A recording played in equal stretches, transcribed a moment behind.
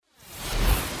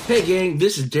Hey gang,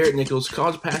 this is Derek Nichols,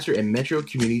 college pastor at Metro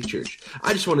Community Church.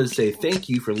 I just wanted to say thank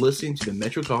you for listening to the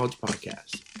Metro College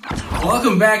Podcast.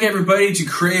 Welcome back, everybody, to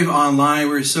Crave Online.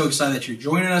 We're so excited that you're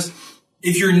joining us.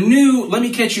 If you're new, let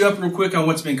me catch you up real quick on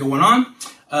what's been going on.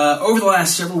 Over the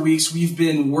last several weeks, we've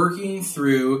been working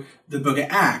through the book of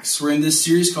Acts. We're in this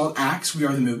series called Acts, We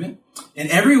Are the Movement. And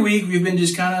every week, we've been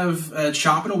just kind of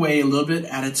chopping away a little bit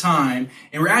at a time.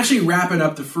 And we're actually wrapping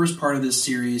up the first part of this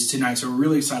series tonight, so we're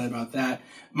really excited about that.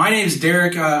 My name is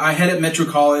Derek. I head at Metro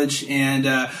College, and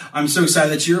I'm so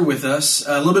excited that you're with us.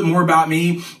 A little bit more about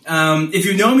me. If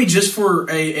you know me just for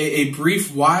a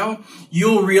brief while,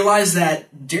 you'll realize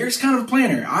that Derek's kind of a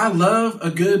planner. I love a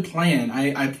good plan.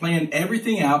 I plan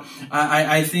everything out.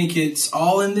 I think it's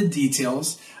all in the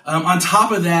details. On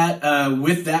top of that,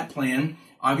 with that plan,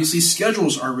 obviously,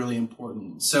 schedules are really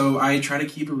important. So I try to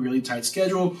keep a really tight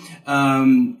schedule.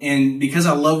 And because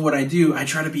I love what I do, I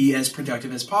try to be as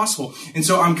productive as possible. And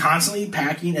so I'm constantly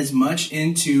packing as much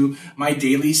into my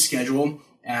daily schedule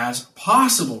as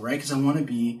possible, right? Because I want to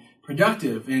be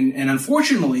productive. And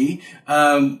unfortunately,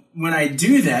 when I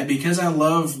do that, because I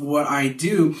love what I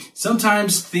do,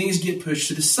 sometimes things get pushed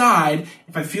to the side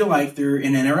if I feel like they're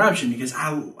an interruption, because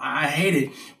I hate it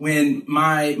when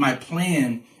my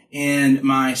plan and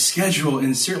my schedule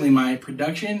and certainly my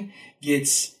production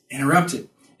gets interrupted.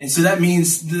 And so that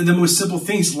means the most simple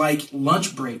things like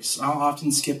lunch breaks. I'll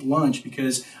often skip lunch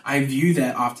because I view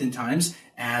that oftentimes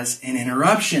as an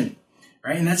interruption,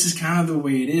 right? And that's just kind of the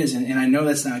way it is. And I know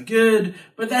that's not good,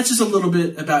 but that's just a little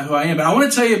bit about who I am. But I want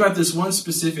to tell you about this one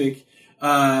specific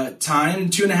time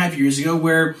 2.5 years ago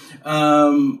where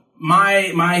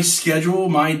my schedule,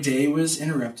 my day was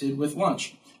interrupted with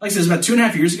lunch. Like I said, it was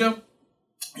about 2.5 years ago.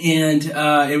 And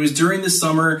it was during the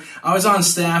summer. I was on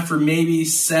staff for maybe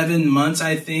 7 months,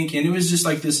 I think, and it was just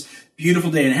like this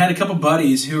beautiful day. And I had a couple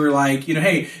buddies who were like,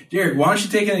 hey, Derek, why don't you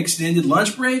take an extended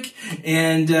lunch break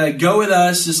and go with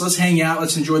us? Just let's hang out,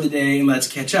 let's enjoy the day, and let's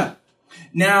catch up.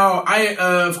 Now, I,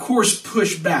 of course,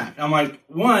 pushed back. I'm like,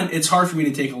 one, it's hard for me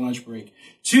to take a lunch break.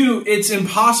 Two, it's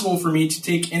impossible for me to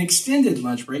take an extended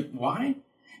lunch break. Why?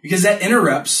 Because that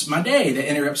interrupts my day. That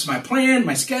interrupts my plan,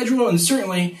 my schedule, and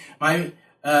certainly my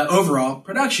overall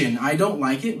production. I don't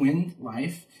like it when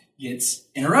life gets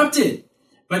interrupted.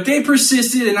 But they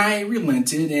persisted and I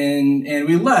relented and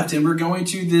we left, and we're going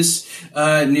to this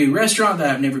new restaurant that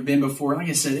I've never been before. Like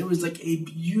I said, it was like a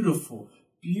beautiful,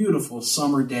 beautiful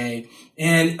summer day,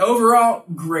 and overall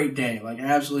great day. Like I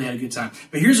absolutely had a good time.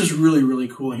 But here's what's really, really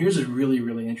cool. And here's what's really,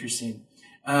 really interesting.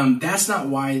 That's not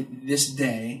why this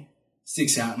day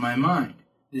sticks out in my mind.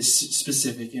 This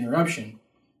specific interruption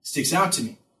sticks out to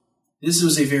me. This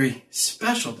was a very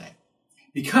special day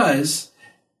because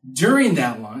during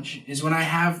that lunch is when I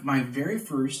have my very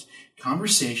first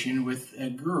conversation with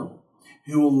a girl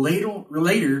who will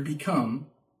later become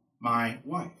my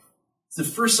wife. It's the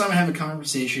first time I have a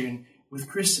conversation with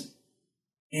Kristen.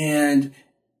 And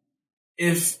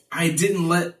if I didn't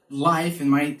let life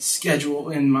and my schedule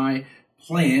and my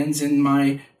plans and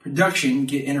my production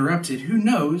get interrupted, who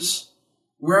knows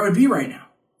where I would be right now.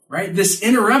 Right? This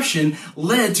interruption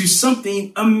led to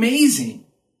something amazing.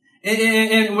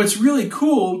 And what's really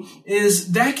cool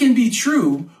is that can be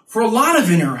true for a lot of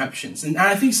interruptions. And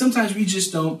I think sometimes we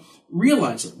just don't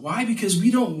realize it. Why? Because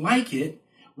we don't like it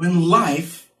when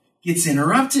life gets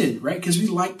interrupted, right? Because we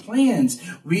like plans.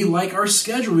 We like our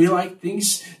schedule. We like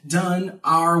things done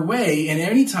our way. And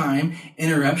anytime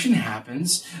interruption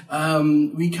happens,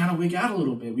 we kind of wig out a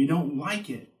little bit. We don't like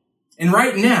it. And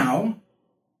right now,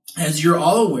 as you're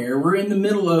all aware, we're in the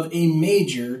middle of a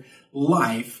major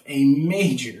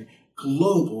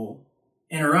global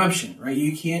interruption, right?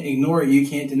 You can't ignore it. You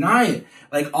can't deny it.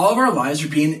 Like all of our lives are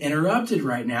being interrupted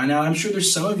right now. Now, I'm sure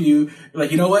there's some of you who are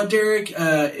like, you know what, Derek,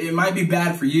 it might be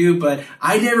bad for you, but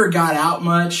I never got out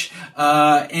much.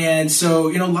 And so,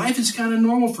 life is kind of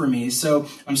normal for me. So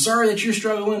I'm sorry that you're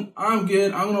struggling. I'm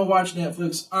good. I'm going to watch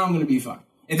Netflix. I'm going to be fine.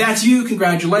 If that's you,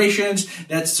 congratulations.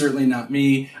 That's certainly not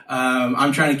me.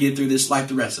 I'm trying to get through this like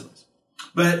the rest of us.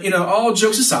 But, all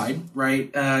jokes aside, right,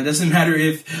 doesn't matter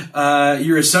if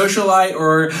you're a socialite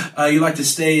or you like to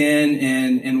stay in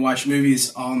and watch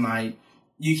movies all night,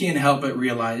 you can't help but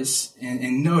realize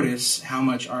and notice how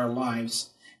much our lives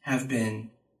have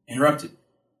been interrupted.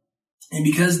 And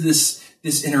because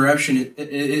this interruption it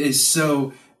is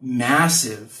so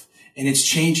massive and it's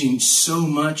changing so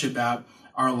much about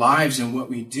our lives and what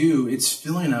we do, it's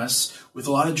filling us with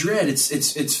a lot of dread.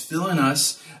 It's filling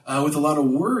us with a lot of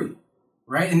worry,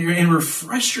 right? And we're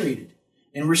frustrated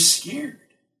and we're scared,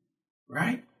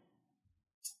 right?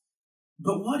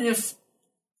 But what if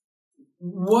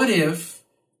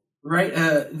right?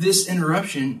 This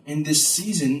interruption in this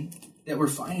season that we're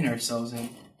finding ourselves in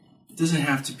doesn't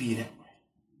have to be that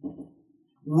way.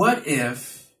 What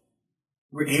if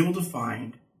we're able to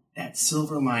find that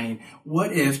silver lining?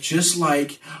 What if, just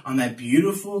like on that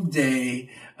beautiful day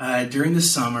during the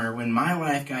summer when my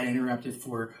life got interrupted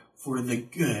for the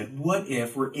good, what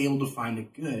if we're able to find the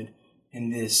good in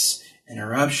this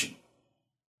interruption?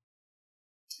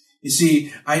 You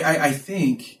see, I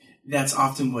think that's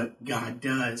often what God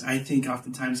does. I think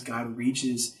oftentimes God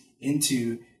reaches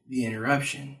into the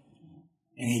interruption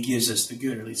and he gives us the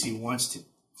good, or at least he wants to.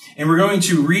 And we're going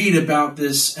to read about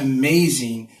this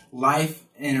amazing life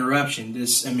interruption,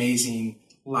 this amazing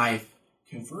life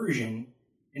conversion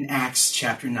in Acts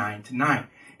chapter 9-9.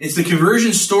 It's the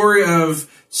conversion story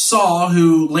of Saul,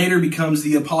 who later becomes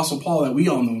the Apostle Paul that we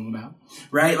all know him about,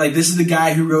 right? Like, this is the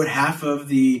guy who wrote half of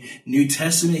the New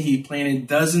Testament. He planted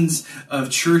dozens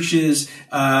of churches,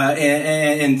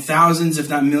 and thousands, if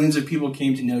not millions of people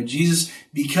came to know Jesus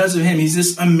because of him. He's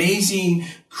this amazing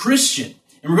Christian.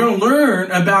 And we're going to learn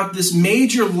about this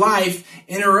major life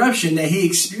interruption that he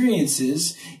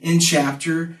experiences in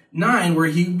chapter 9, where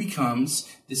he becomes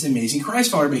this amazing Christ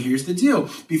follower. But here's the deal.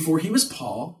 Before he was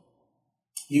Paul,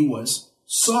 he was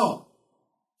Saul.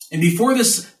 And before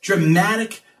this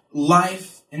dramatic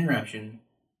life interruption,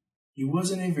 he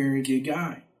wasn't a very good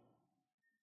guy.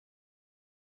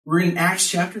 We're in Acts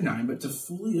chapter 9, but to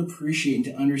fully appreciate and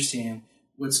to understand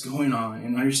what's going on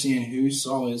and understand who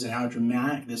Saul is and how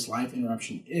dramatic this life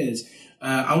interruption is,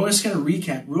 I want us to kind of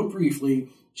recap real briefly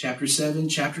chapter 7,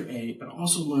 chapter 8, but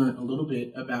also learn a little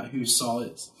bit about who Saul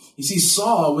is. You see,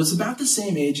 Saul was about the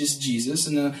same age as Jesus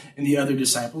and the other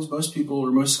disciples. Most people,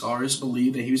 or most scholars,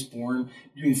 believe that he was born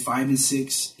between 5 and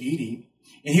 6 AD.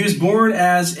 And he was born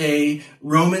as a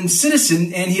Roman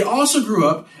citizen, and he also grew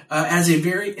up as a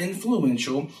very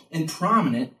influential and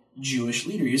prominent Jewish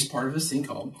leader. He was part of this thing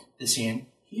called the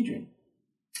Sanhedrin.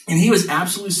 And he was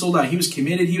absolutely sold out. He was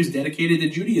committed. He was dedicated to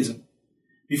Judaism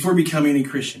before becoming a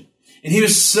Christian. And he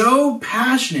was so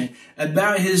passionate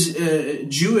about his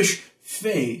Jewish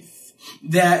faith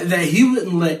that he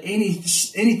wouldn't let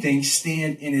anything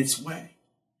stand in its way.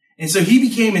 And so he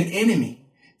became an enemy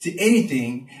to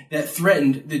anything that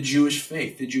threatened the Jewish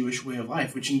faith, the Jewish way of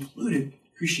life, which included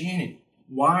Christianity.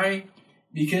 Why?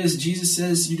 Because Jesus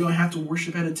says you don't have to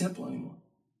worship at a temple anymore.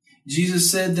 Jesus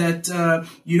said that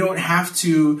you don't have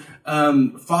to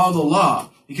follow the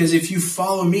law, because if you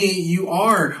follow me, you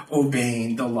are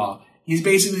obeying the law. He's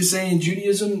basically saying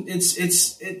Judaism,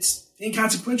 it's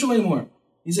inconsequential anymore.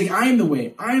 He's like, I am the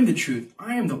way, I am the truth,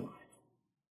 I am the life.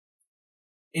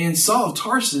 And Saul of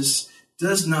Tarsus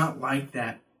does not like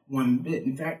that one bit.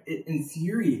 In fact, it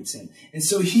infuriates him. And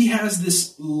so he has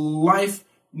this life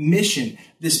mission,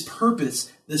 this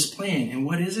purpose, this plan. And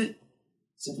what is it?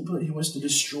 Simply put, he wants to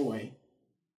destroy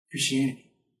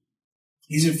Christianity.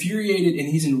 He's infuriated and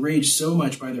he's enraged so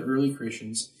much by the early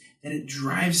Christians that it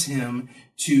drives him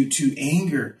to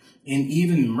anger and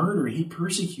even murder. He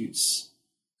persecutes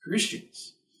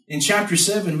Christians. In chapter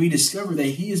 7, we discover that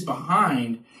he is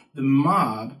behind the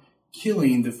mob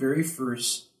killing the very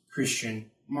first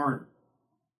Christian martyr.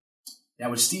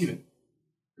 That was Stephen.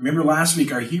 Remember last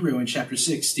week, our hero in chapter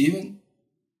 6, Stephen?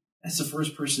 That's the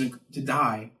first person to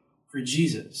die for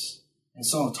Jesus. And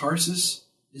Saul of Tarsus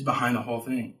is behind the whole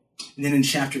thing. And then in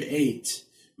chapter 8,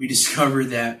 we discover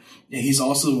that he's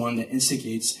also the one that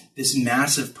instigates this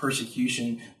massive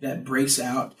persecution that breaks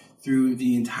out through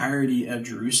the entirety of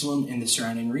Jerusalem and the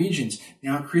surrounding regions.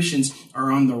 Now Christians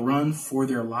are on the run for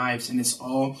their lives, and it's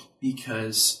all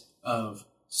because of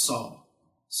Saul.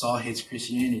 Saul hates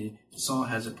Christianity. Saul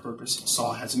has a purpose.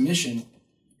 Saul has a mission.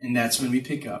 And that's when we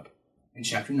pick up in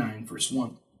chapter 9, verse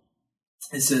 1.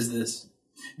 It says this: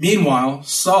 Meanwhile,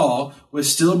 Saul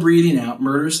was still breathing out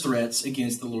murderous threats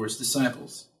against the Lord's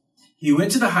disciples. He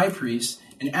went to the high priest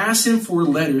and asked him for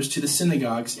letters to the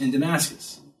synagogues in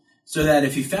Damascus, so that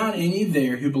if he found any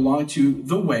there who belonged to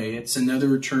the way, it's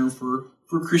another term for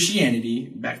Christianity,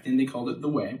 back then they called it the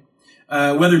way,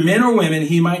 whether men or women,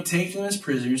 he might take them as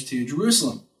prisoners to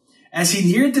Jerusalem. As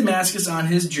he neared Damascus on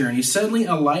his journey, suddenly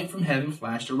a light from heaven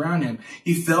flashed around him.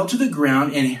 He fell to the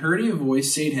ground and he heard a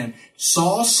voice say to him,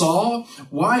 Saul, Saul,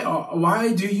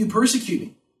 why do you persecute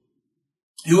me?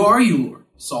 Who are you, Lord?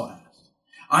 Saul asked.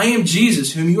 I am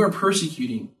Jesus, whom you are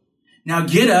persecuting. Now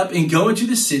get up and go into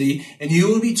the city, and you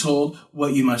will be told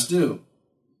what you must do.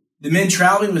 The men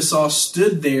traveling with Saul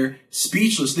stood there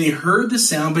speechless. They heard the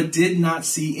sound, but did not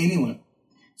see anyone.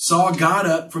 Saul got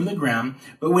up from the ground,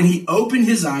 but when he opened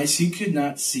his eyes, he could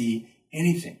not see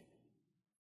anything.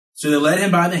 So they led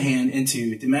him by the hand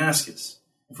into Damascus.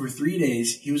 And for 3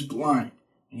 days he was blind,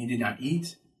 and he did not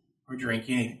eat or drink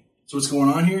anything. So what's going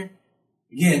on here?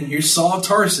 Again, here's Saul of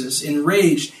Tarsus,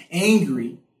 enraged,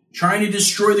 angry, trying to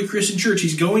destroy the Christian church.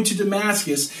 He's going to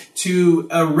Damascus to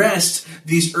arrest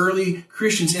these early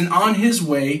Christians. And on his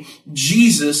way,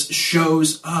 Jesus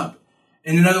shows up.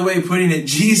 In another way of putting it,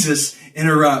 Jesus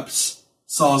interrupts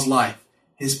Saul's life,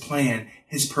 his plan,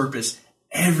 his purpose.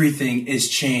 Everything is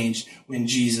changed when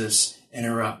Jesus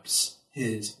interrupts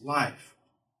his life.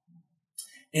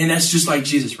 And that's just like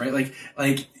Jesus, right?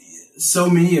 Like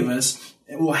so many of us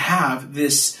will have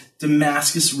this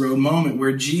Damascus Road moment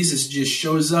where Jesus just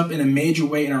shows up in a major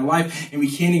way in our life and we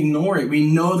can't ignore it. We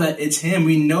know that it's him.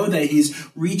 We know that he's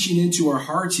reaching into our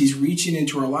hearts. He's reaching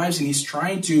into our lives and he's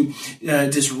trying to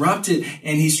disrupt it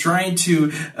and he's trying to,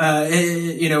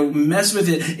 mess with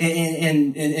it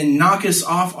and knock us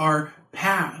off our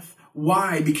path.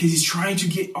 Why? Because he's trying to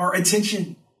get our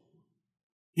attention.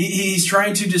 He's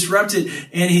trying to disrupt it,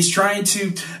 and he's trying to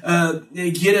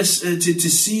get us to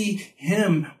see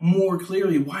him more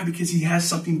clearly. Why? Because he has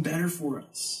something better for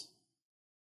us.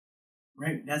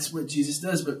 Right? That's what Jesus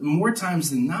does. But more times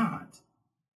than not,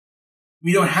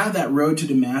 we don't have that road to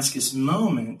Damascus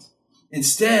moment.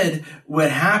 Instead,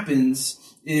 what happens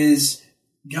is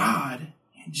God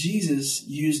and Jesus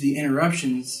use the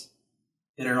interruptions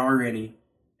that are already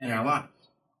in our lives.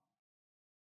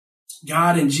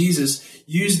 God and Jesus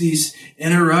use these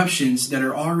interruptions that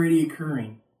are already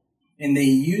occurring, and they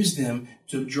use them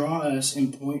to draw us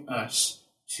and point us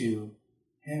to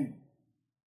him.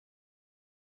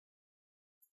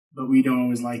 But we don't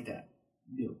always like that,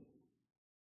 do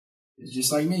we? It's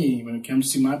just like me when it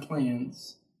comes to my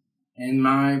plans and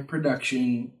my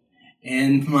production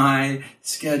and my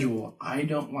schedule. I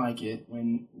don't like it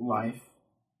when life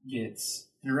gets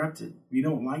interrupted. We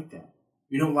don't like that.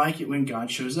 We don't like it when God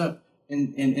shows up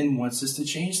and wants us to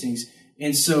change things.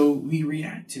 And so we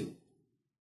react to it,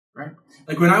 right?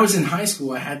 Like when I was in high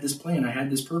school, I had this plan, I had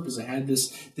this purpose, I had this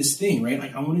thing, right?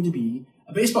 Like I wanted to be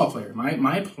a baseball player.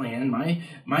 My plan,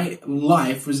 my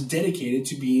life was dedicated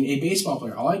to being a baseball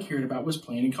player. All I cared about was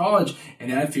playing in college.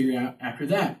 And then I figured out after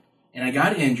that. And I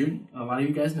got injured. A lot of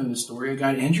you guys know this story. I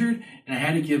got injured and I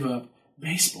had to give up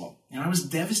baseball. And I was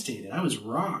devastated. I was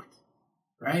rocked,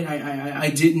 right? I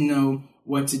didn't know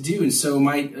what to do. And so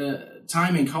my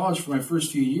time in college for my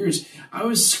first few years, I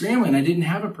was scrambling. I didn't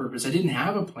have a purpose. I didn't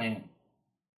have a plan,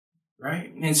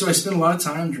 right? And so I spent a lot of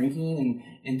time drinking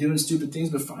and doing stupid things.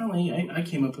 But finally, I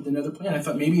came up with another plan. I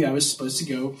thought maybe I was supposed to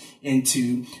go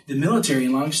into the military.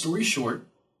 And long story short,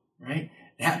 right,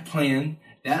 that plan,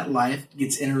 that life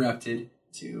gets interrupted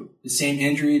too. The same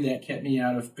injury that kept me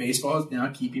out of baseball is now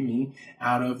keeping me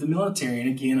out of the military. And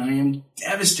again, I am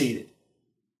devastated.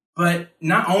 But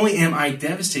not only am I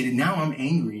devastated, now I'm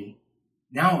angry.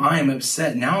 Now I am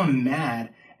upset. Now I'm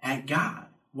mad at God.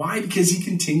 Why? Because he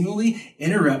continually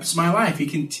interrupts my life. He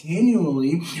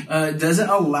continually doesn't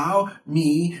allow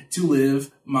me to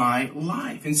live my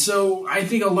life. And so I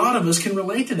think a lot of us can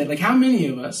relate to that. Like how many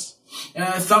of us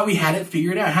thought we had it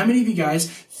figured out? How many of you guys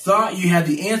thought you had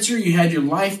the answer, you had your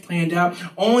life planned out,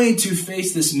 only to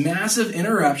face this massive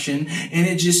interruption and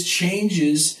it just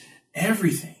changes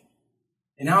everything?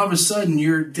 And now all of a sudden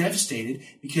you're devastated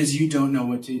because you don't know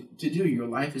what to do. Your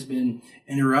life has been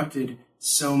interrupted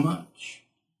so much.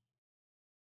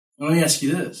 Now, let me ask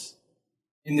you this.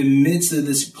 In the midst of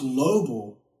this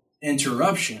global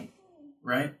interruption,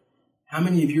 right? How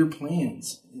many of your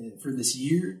plans for this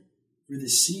year, for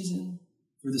this season,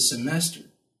 for the semester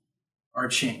are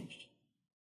changed?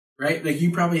 Right? Like you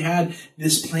probably had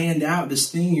this planned out,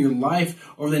 this thing in your life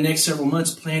over the next several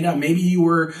months planned out. Maybe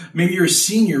you're a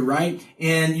senior, right?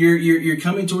 And you're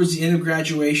coming towards the end of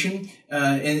graduation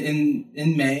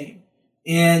in May.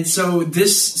 And so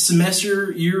this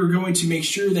semester, you're going to make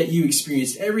sure that you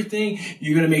experienced everything.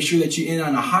 You're going to make sure that you end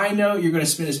on a high note. You're going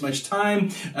to spend as much time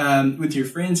with your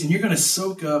friends, and you're going to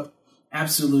soak up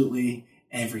absolutely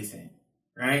everything,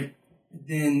 right? But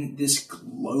then this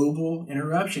global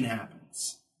interruption happens.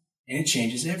 And it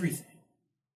changes everything.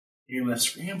 You're left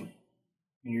scrambling,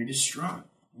 and you're distraught,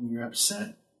 and you're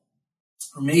upset.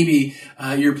 Or maybe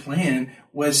your plan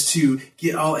was to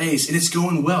get all A's, and it's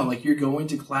going well. Like you're going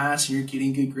to class, and you're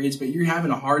getting good grades, but you're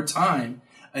having a hard time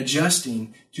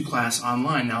adjusting to class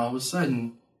online. Now all of a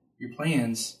sudden, your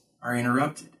plans are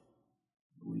interrupted.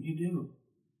 What do?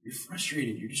 You're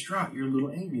frustrated. You're distraught. You're a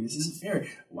little angry. This isn't fair.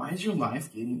 Why is your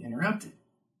life getting interrupted?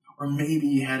 Or maybe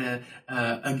you had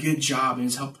a good job and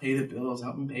it's helped pay the bills,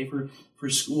 helping pay for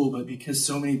school, but because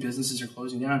so many businesses are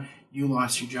closing down, you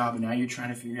lost your job and now you're trying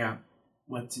to figure out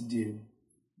what to do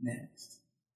next.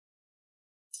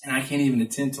 And I can't even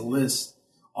attempt to list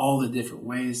all the different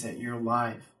ways that your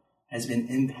life has been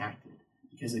impacted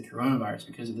because of coronavirus,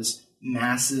 because of this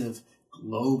massive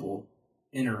global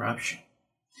interruption.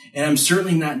 And I'm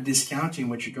certainly not discounting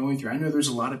what you're going through. I know there's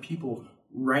a lot of people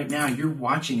right now you're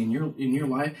watching and your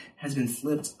life has been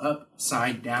flipped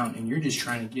upside down, and you're just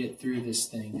trying to get through this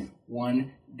thing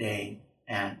one day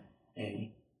at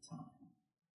a time.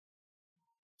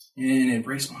 And it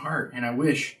breaks my heart, and I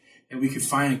wish that we could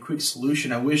find a quick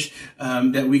solution. I wish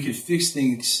that we could fix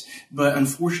things, but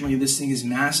unfortunately this thing is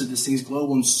massive, this thing is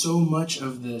global, and so much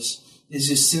of this is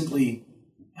just simply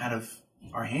out of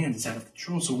our hands, it's out of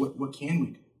control. So what can we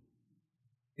do?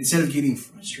 Instead of getting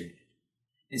frustrated,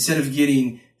 instead of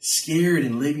getting scared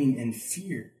and living in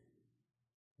fear,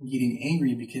 and getting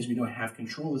angry because we don't have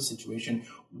control of the situation,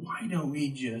 why don't we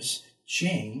just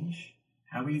change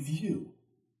how we view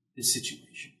the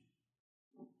situation?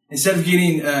 Instead of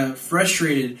getting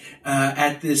frustrated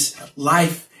at this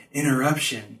life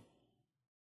interruption,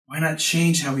 why not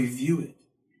change how we view it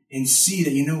and see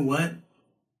that, you know what?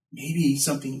 Maybe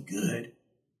something good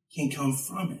can come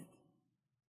from it.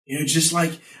 You know, just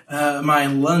like my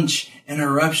lunch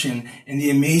interruption and the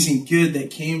amazing good that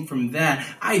came from that,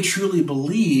 I truly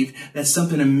believe that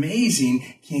something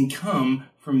amazing can come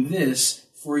from this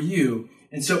for you.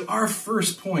 And so our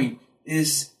first point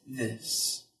is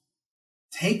this.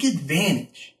 Take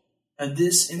advantage of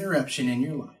this interruption in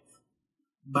your life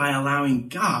by allowing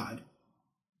God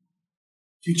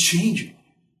to change your life.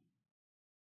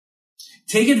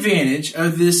 Take advantage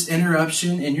of this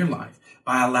interruption in your life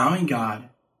by allowing God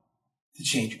to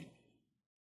change you.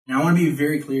 Now, I want to be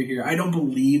very clear here. I don't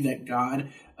believe that God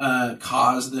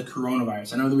caused the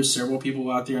coronavirus. I know there were several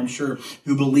people out there, I'm sure,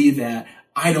 who believe that.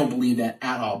 I don't believe that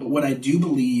at all. But what I do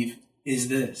believe is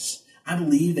this. I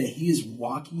believe that He is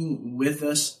walking with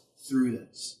us through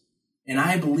this. And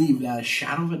I believe without a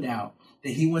shadow of a doubt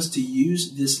that He wants to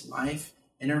use this life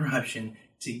interruption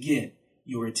to get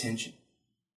your attention.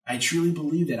 I truly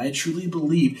believe that. I truly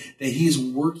believe that He is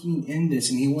working in this,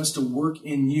 and He wants to work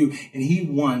in you, and He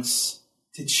wants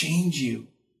to change you.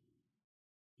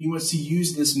 He wants to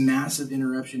use this massive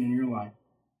interruption in your life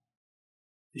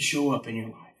to show up in your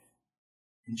life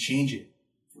and change it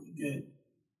for the good.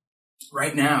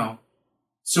 Right now,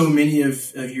 so many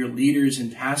of your leaders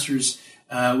and pastors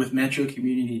with Metro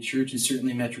Community Church and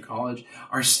certainly Metro College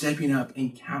are stepping up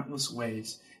in countless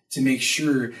ways to make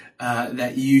sure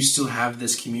that you still have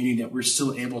this community, that we're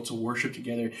still able to worship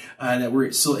together, that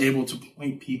we're still able to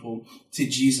point people to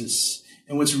Jesus.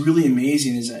 And what's really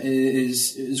amazing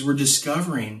is we're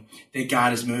discovering that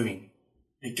God is moving,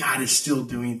 that God is still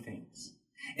doing things.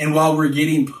 And while we're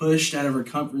getting pushed out of our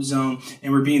comfort zone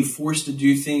and we're being forced to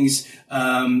do things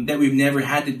that we've never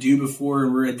had to do before,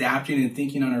 and we're adapting and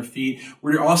thinking on our feet,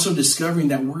 we're also discovering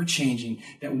that we're changing,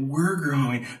 that we're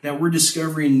growing, that we're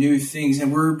discovering new things,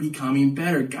 and we're becoming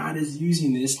better. God is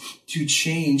using this to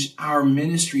change our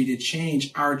ministry, to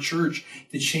change our church,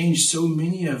 to change so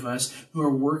many of us who are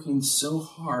working so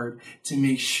hard to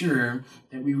make sure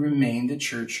that we remain the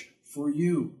church for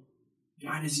you.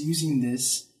 God is using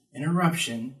this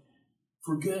interruption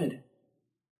for good.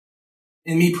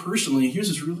 And me personally, here's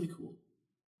what's really cool.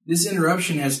 This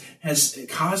interruption has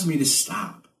caused me to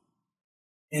stop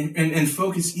and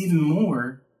focus even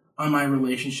more on my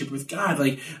relationship with God.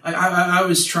 Like I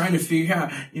was trying to figure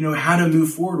out, how to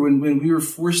move forward when we were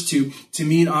forced to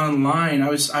meet online. I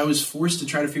was forced to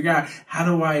try to figure out, how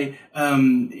do I,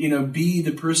 be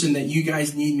the person that you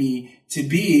guys need me to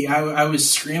be. I was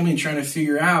scrambling, trying to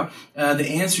figure out the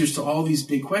answers to all these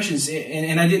big questions,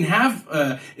 and I didn't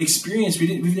have experience.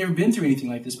 We've never been through anything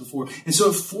like this before, and so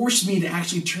it forced me to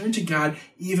actually turn to God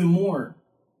even more.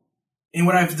 And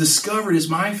what I've discovered is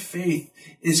my faith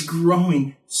is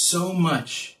growing so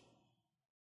much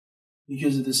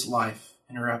because of this life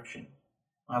interruption.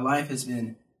 My life has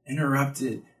been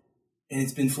interrupted, and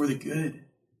it's been for the good.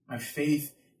 My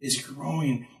faith is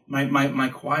growing. My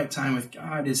quiet time with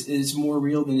God is more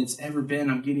real than it's ever been.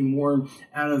 I'm getting more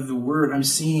out of the Word. I'm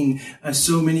seeing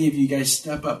so many of you guys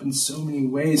step up in so many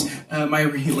ways. My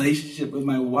relationship with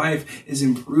my wife is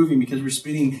improving because we're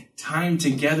spending time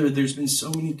together. There's been so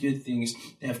many good things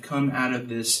that have come out of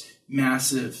this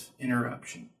massive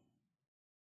interruption.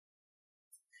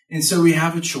 And so we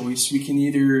have a choice. We can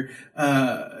either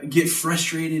get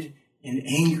frustrated and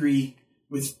angry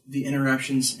with the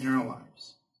interruptions in our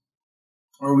lives,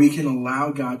 or we can allow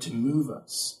God to move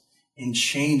us and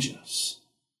change us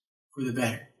for the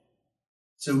better,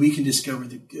 so we can discover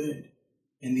the good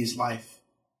in these life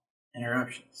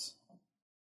interruptions.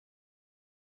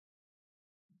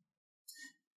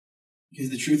 Because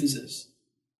the truth is this: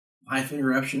 life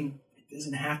interruption, it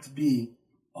doesn't have to be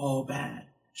all bad.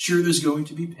 Sure, there's going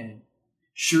to be pain.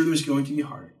 Sure, there's going to be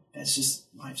heartache. That's just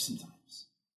life sometimes.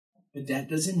 But that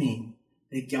doesn't mean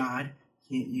that God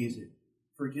can't use it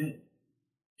for good.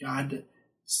 God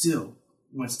still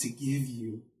wants to give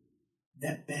you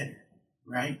that better,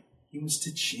 right? He wants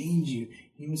to change you.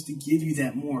 He wants to give you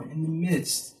that more in the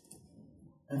midst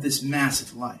of this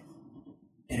massive life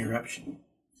interruption.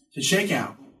 So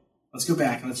let's go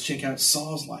back and let's check out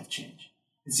Saul's life change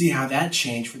and see how that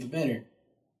changed for the better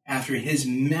after his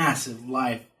massive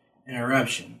life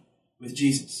interruption with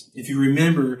Jesus. If you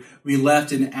remember, we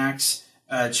left in Acts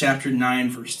chapter 9,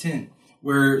 verse 10,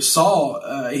 where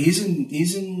Saul, he's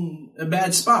in a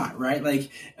bad spot, right? Like,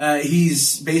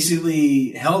 he's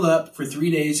basically held up for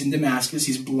 3 days in Damascus.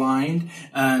 He's blind,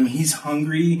 he's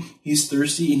hungry, he's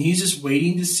thirsty, and he's just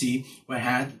waiting to see what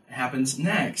happens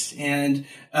next. And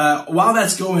while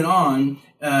that's going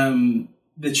on,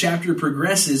 the chapter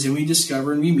progresses and we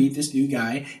discover and we meet this new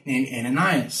guy named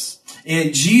Ananias.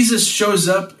 And Jesus shows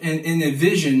up in a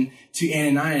vision to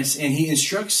Ananias, and he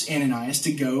instructs Ananias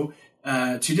to go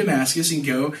to Damascus and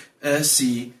go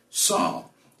see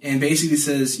Saul. And basically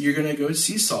says, you're going to go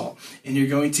see Saul and you're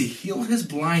going to heal his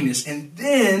blindness. And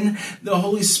then the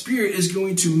Holy Spirit is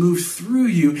going to move through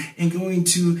you and going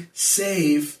to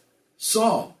save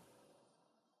Saul.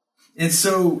 And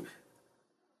so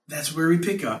that's where we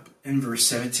pick up in verse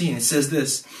 17. It says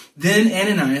this, then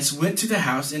Ananias went to the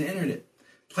house and entered it.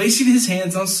 Placing his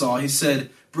hands on Saul, he said,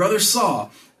 Brother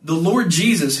Saul, the Lord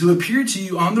Jesus, who appeared to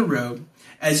you on the road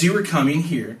as you were coming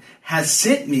here, has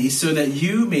sent me so that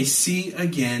you may see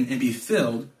again and be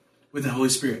filled with the Holy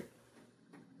Spirit.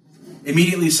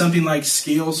 Immediately something like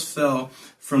scales fell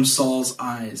from Saul's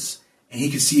eyes, and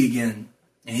he could see again.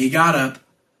 And he got up,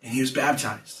 and he was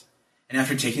baptized. And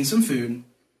after taking some food,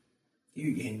 he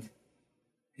regained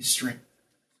his strength.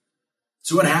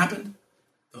 So what happened?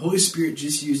 The Holy Spirit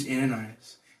just used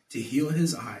Ananias to heal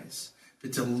his eyes,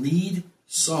 but to lead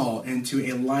Saul into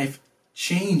a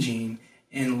life-changing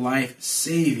and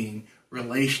life-saving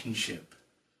relationship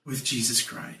with Jesus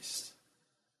Christ.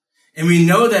 And we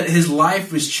know that his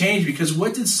life was changed because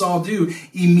what did Saul do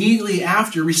immediately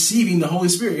after receiving the Holy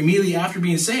Spirit, immediately after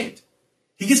being saved?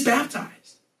 He gets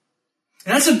baptized.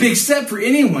 And that's a big step for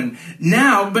anyone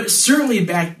now, but certainly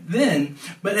back then,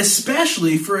 but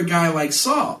especially for a guy like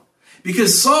Saul.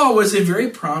 Because Saul was a very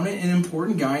prominent and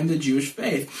important guy in the Jewish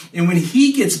faith. And when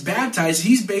he gets baptized,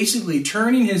 he's basically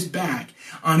turning his back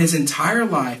on his entire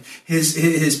life,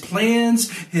 his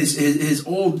plans, his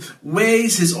old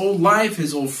ways, his old life,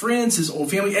 his old friends, his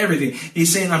old family, everything.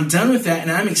 He's saying, I'm done with that,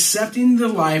 and I'm accepting the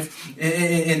life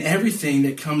and everything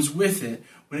that comes with it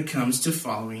when it comes to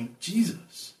following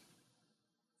Jesus.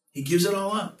 He gives it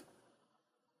all up.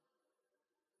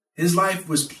 His life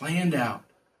was planned out.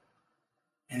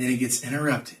 And then it gets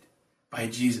interrupted by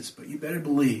Jesus. But you better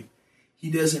believe he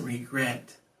doesn't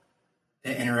regret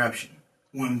that interruption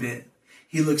one bit.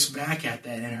 He looks back at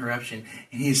that interruption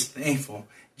and he's thankful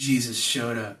Jesus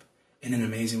showed up in an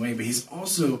amazing way. But he's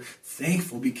also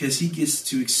thankful because he gets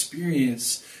to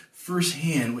experience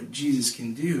firsthand what Jesus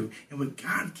can do and what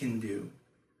God can do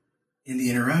in the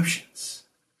interruptions.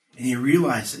 And he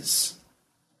realizes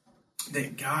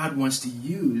that God wants to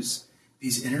use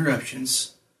these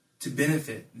interruptions to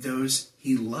benefit those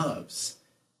he loves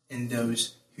and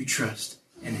those who trust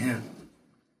in him.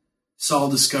 Saul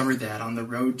discovered that on the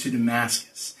road to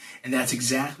Damascus, and that's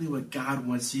exactly what God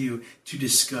wants you to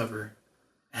discover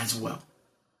as well.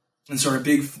 And so our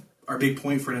big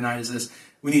point for tonight is this: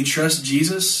 when you trust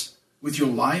Jesus with your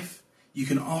life, you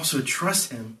can also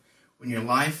trust him when your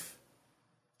life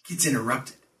gets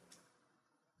interrupted.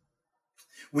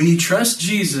 When you trust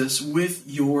Jesus with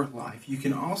your life, you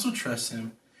can also trust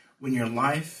him when your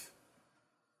life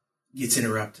gets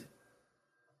interrupted.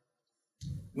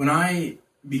 When I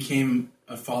became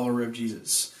a follower of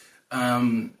Jesus,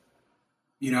 I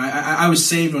was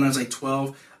saved when I was like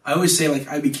 12. I always say like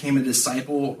I became a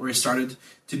disciple, or I started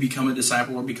to become a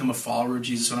disciple or become a follower of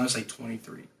Jesus when I was like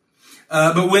 23.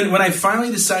 But when I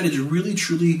finally decided to really,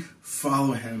 truly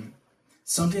follow him,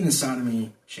 something inside of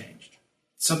me changed.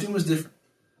 Something was different.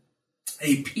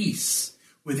 A peace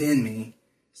within me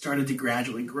started to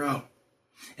gradually grow.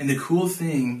 And the cool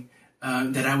thing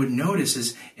that I would notice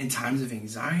is in times of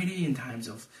anxiety, in times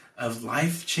of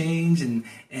life change and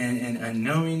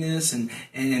unknowingness, and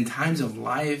in times of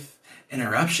life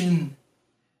interruption,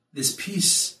 this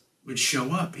peace would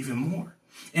show up even more.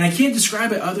 And I can't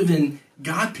describe it other than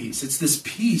God peace. It's this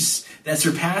peace that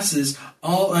surpasses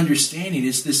all understanding.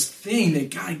 It's this thing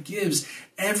that God gives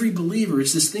every believer.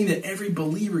 It's this thing that every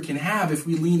believer can have if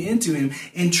we lean into him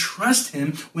and trust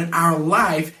him when our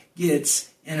life gets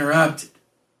interrupted.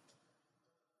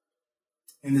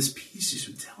 And this peace just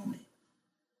would tell me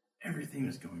everything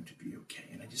was going to be okay.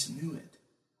 And I just knew it.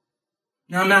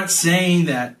 Now, I'm not saying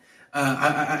that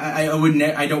I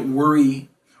don't worry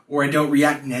or I don't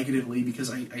react negatively,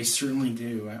 because I certainly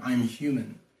do. I'm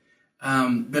human.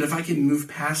 But if I can move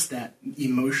past that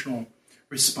emotional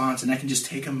response and I can just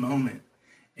take a moment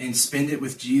and spend it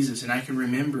with Jesus, and I can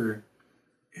remember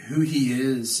who he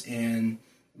is and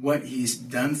what he's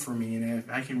done for me, and if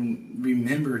I can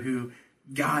remember who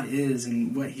God is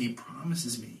and what he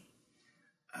promises me,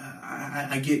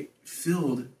 I get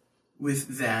filled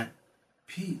with that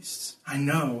peace. I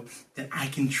know that I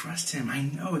can trust him. I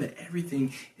know that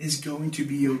everything is going to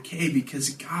be okay, because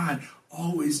God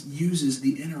always uses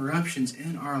the interruptions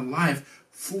in our life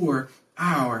for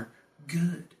our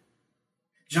good.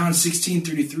 John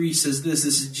 16:33 says this.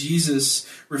 This is Jesus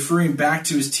referring back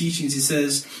to his teachings. He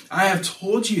says, I have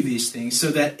told you these things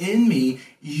so that in me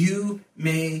you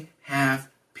may have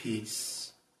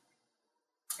peace.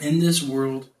 In this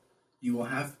world you will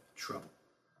have trouble.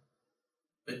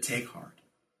 But take heart,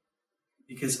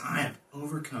 because I have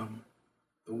overcome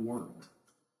the world.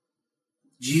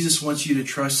 Jesus wants you to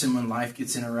trust him when life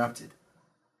gets interrupted.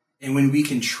 And when we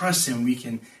can trust him, we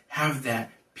can have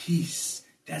that peace.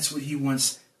 That's what he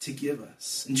wants to give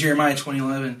us. In Jeremiah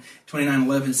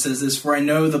 29:11 says this, for I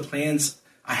know the plans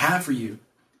I have for you,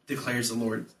 declares the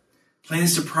Lord.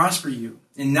 Plans to prosper you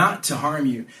and not to harm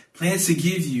you. Plans to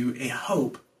give you a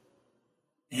hope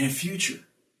and a future.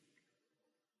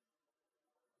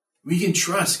 We can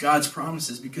trust God's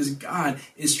promises because God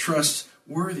is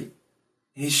trustworthy.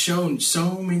 And he's shown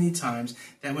so many times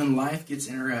that when life gets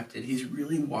interrupted, he's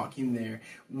really walking there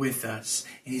with us.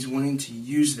 And he's wanting to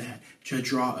use that to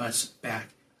draw us back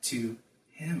to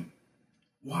him.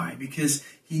 Why? Because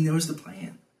he knows the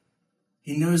plan.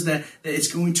 He knows that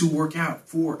it's going to work out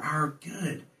for our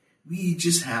good. We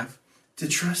just have to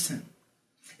trust him.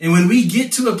 And when we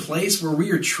get to a place where we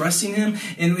are trusting him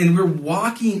and we're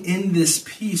walking in this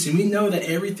peace and we know that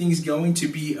everything's going to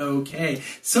be okay,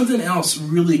 something else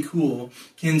really cool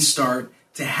can start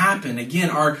to happen. Again,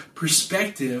 our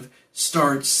perspective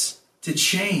starts to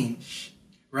change,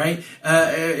 right?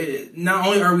 Not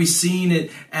only are we seeing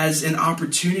it as an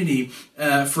opportunity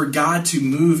for God to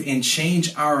move and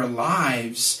change our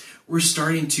lives, we're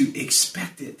starting to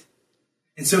expect it.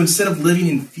 And so instead of living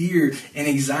in fear and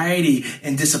anxiety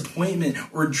and disappointment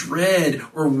or dread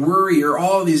or worry or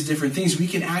all these different things, we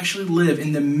can actually live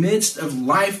in the midst of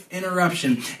life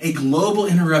interruption, a global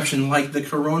interruption like the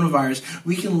coronavirus.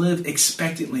 We can live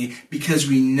expectantly because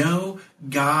we know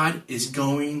God is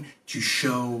going to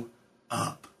show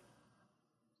up.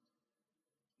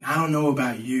 I don't know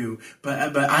about you,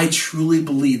 but I truly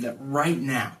believe that right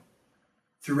now,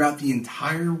 throughout the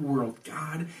entire world,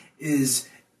 God is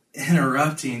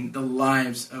interrupting the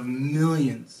lives of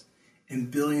millions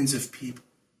and billions of people.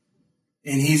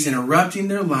 And he's interrupting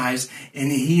their lives,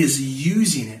 and he is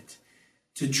using it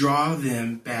to draw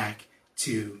them back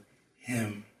to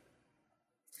him.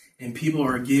 And people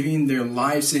are giving their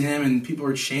lives to him, and people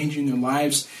are changing their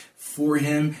lives for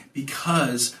him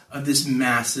because of this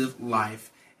massive life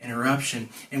interruption.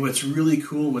 And what's really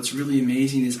cool, what's really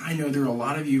amazing is I know there are a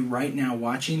lot of you right now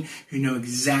watching who know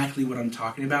exactly what I'm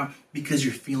talking about because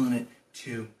you're feeling it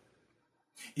too.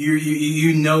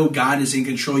 You know God is in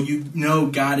control. You know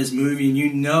God is moving.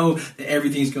 You know that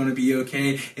everything's going to be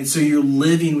okay. And so you're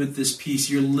living with this peace.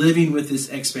 You're living with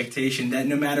this expectation that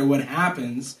no matter what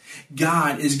happens,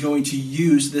 God is going to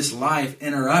use this life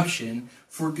interruption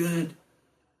for good.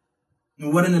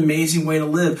 What an amazing way to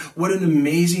live. What an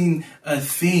amazing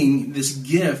thing, this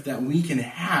gift that we can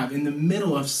have in the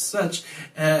middle of such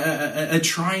a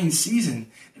trying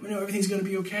season. And we know everything's going to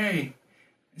be okay.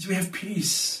 And so we have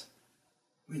peace.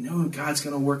 We know God's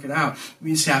going to work it out.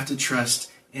 We just have to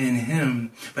trust in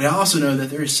him. But I also know that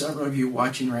there are several of you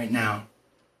watching right now,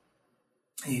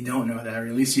 and you don't know that, or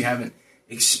at least you haven't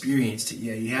experienced it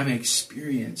yet. You haven't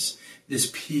experienced this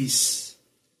peace,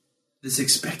 this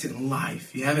expectant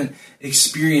life. You haven't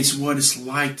experienced what it's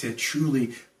like to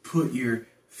truly put your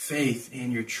faith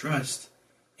and your trust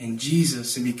in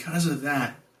Jesus. And because of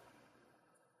that,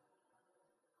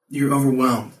 you're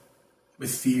overwhelmed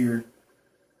with fear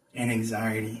and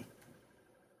anxiety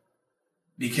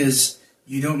because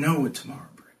you don't know what tomorrow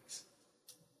brings.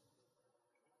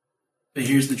 But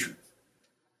here's the truth.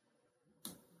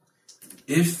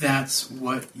 If that's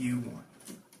what you want,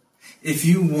 if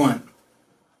you want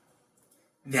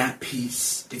that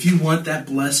peace, if you want that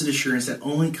blessed assurance that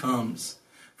only comes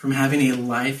from having a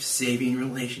life-saving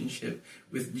relationship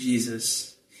with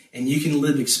Jesus, and you can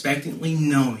live expectantly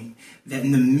knowing that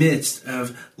in the midst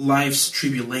of life's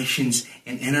tribulations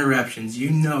and interruptions, you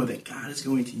know that God is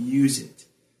going to use it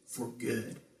for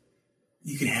good,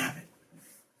 you can have it.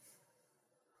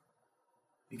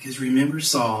 Because remember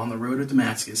Saul on the road to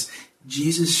Damascus,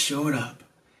 Jesus showed up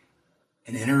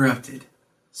and interrupted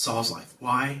Saul's life.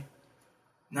 Why?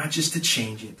 Not just to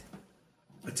change it,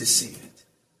 but to save it.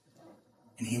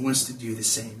 And he wants to do the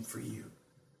same for you.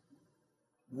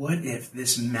 What if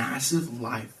this massive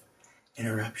life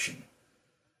interruption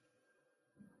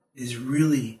is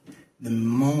really the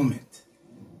moment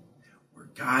where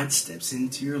God steps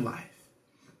into your life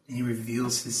and he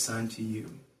reveals his son to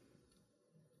you?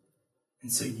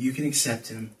 And so you can accept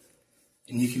him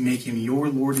and you can make him your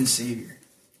Lord and Savior.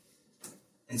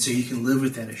 And so you can live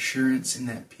with that assurance and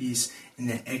that peace and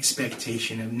that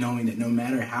expectation of knowing that no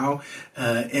matter how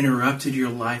interrupted your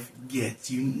life gets,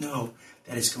 you know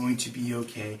that it's going to be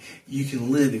okay. You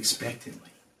can live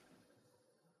expectantly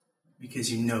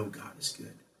because you know God is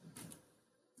good.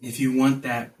 If you want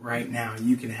that right now,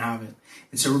 you can have it.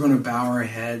 And so we're going to bow our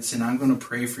heads and I'm going to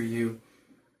pray for you.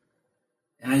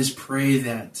 And I just pray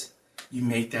that you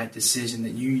make that decision,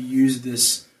 that you use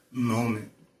this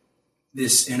moment,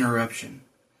 this interruption,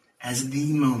 as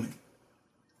the moment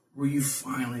where you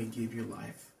finally give your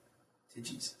life to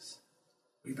Jesus.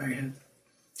 Will you bow your head?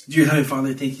 Dear Heavenly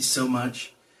Father, thank you so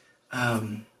much.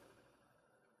 God,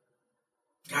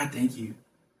 thank you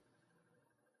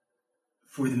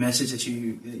for the message that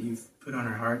you've put on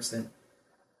our hearts. That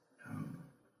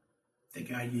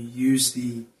God, you use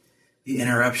the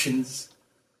interruptions.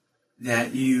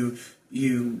 That you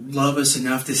love us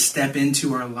enough to step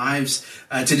into our lives,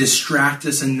 to distract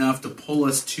us enough to pull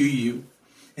us to you.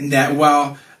 And that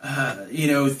while,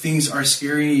 things are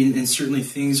scary and certainly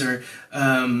things are,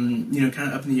 kind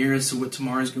of up in the air as to what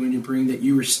tomorrow is going to bring, that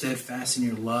you are steadfast in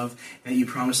your love and that you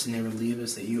promise to never leave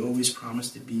us, that you always promise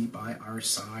to be by our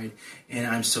side. And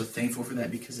I'm so thankful for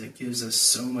that because it gives us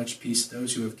so much peace,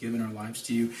 those who have given our lives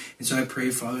to you. And so I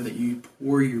pray, Father, that you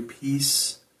pour your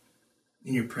peace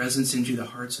in your presence into the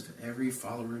hearts of every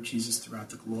follower of Jesus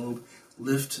throughout the globe.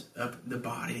 Lift up the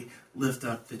body, lift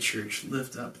up the church,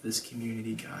 lift up this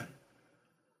community, God.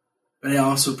 But I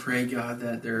also pray, God,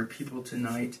 that there are people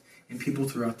tonight and people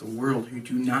throughout the world who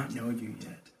do not know you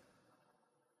yet.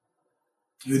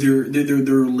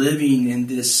 They're living in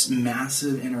this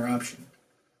massive interruption.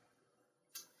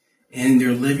 And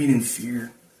they're living in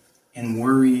fear and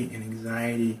worry and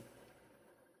anxiety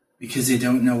because they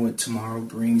don't know what tomorrow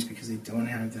brings, because they don't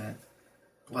have that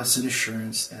blessed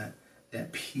assurance,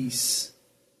 that peace.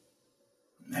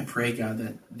 I pray, God,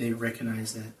 that they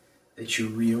recognize that you're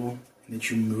real and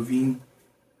that you're moving,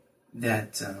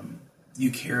 that you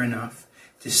care enough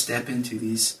to step into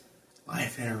these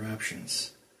life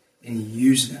interruptions and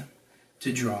use them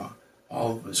to draw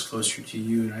all of us closer to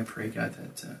you. And I pray, God,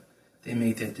 that they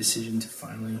make that decision to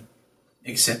finally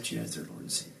accept you as their Lord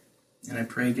and Savior. And I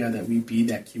pray, God, that we be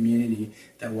that community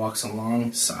that walks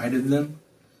alongside of them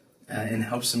and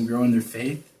helps them grow in their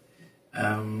faith.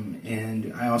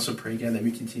 And I also pray, God, that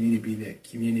we continue to be that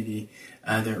community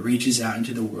that reaches out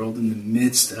into the world in the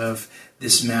midst of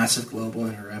this massive global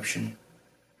interruption,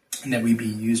 and that we be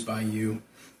used by you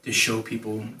to show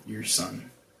people your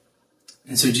Son.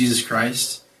 And so, Jesus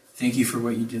Christ, thank you for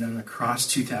what you did on the cross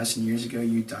 2,000 years ago.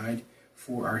 You died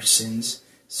for our sins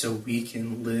so we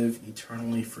can live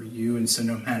eternally for you. And so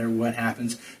no matter what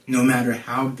happens, no matter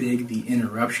how big the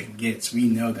interruption gets, we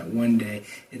know that one day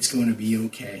it's going to be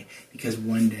okay, because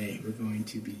one day we're going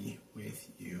to be with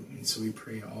you. And so we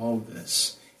pray all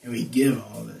this, and we give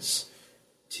all this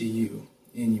to you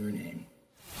in your name.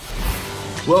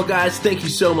 Well, guys, thank you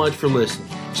so much for listening.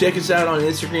 Check us out on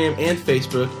Instagram and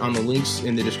Facebook on the links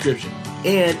in the description.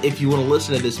 And if you want to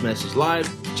listen to this message live,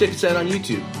 check us out on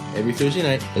YouTube every Thursday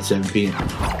night at 7 p.m.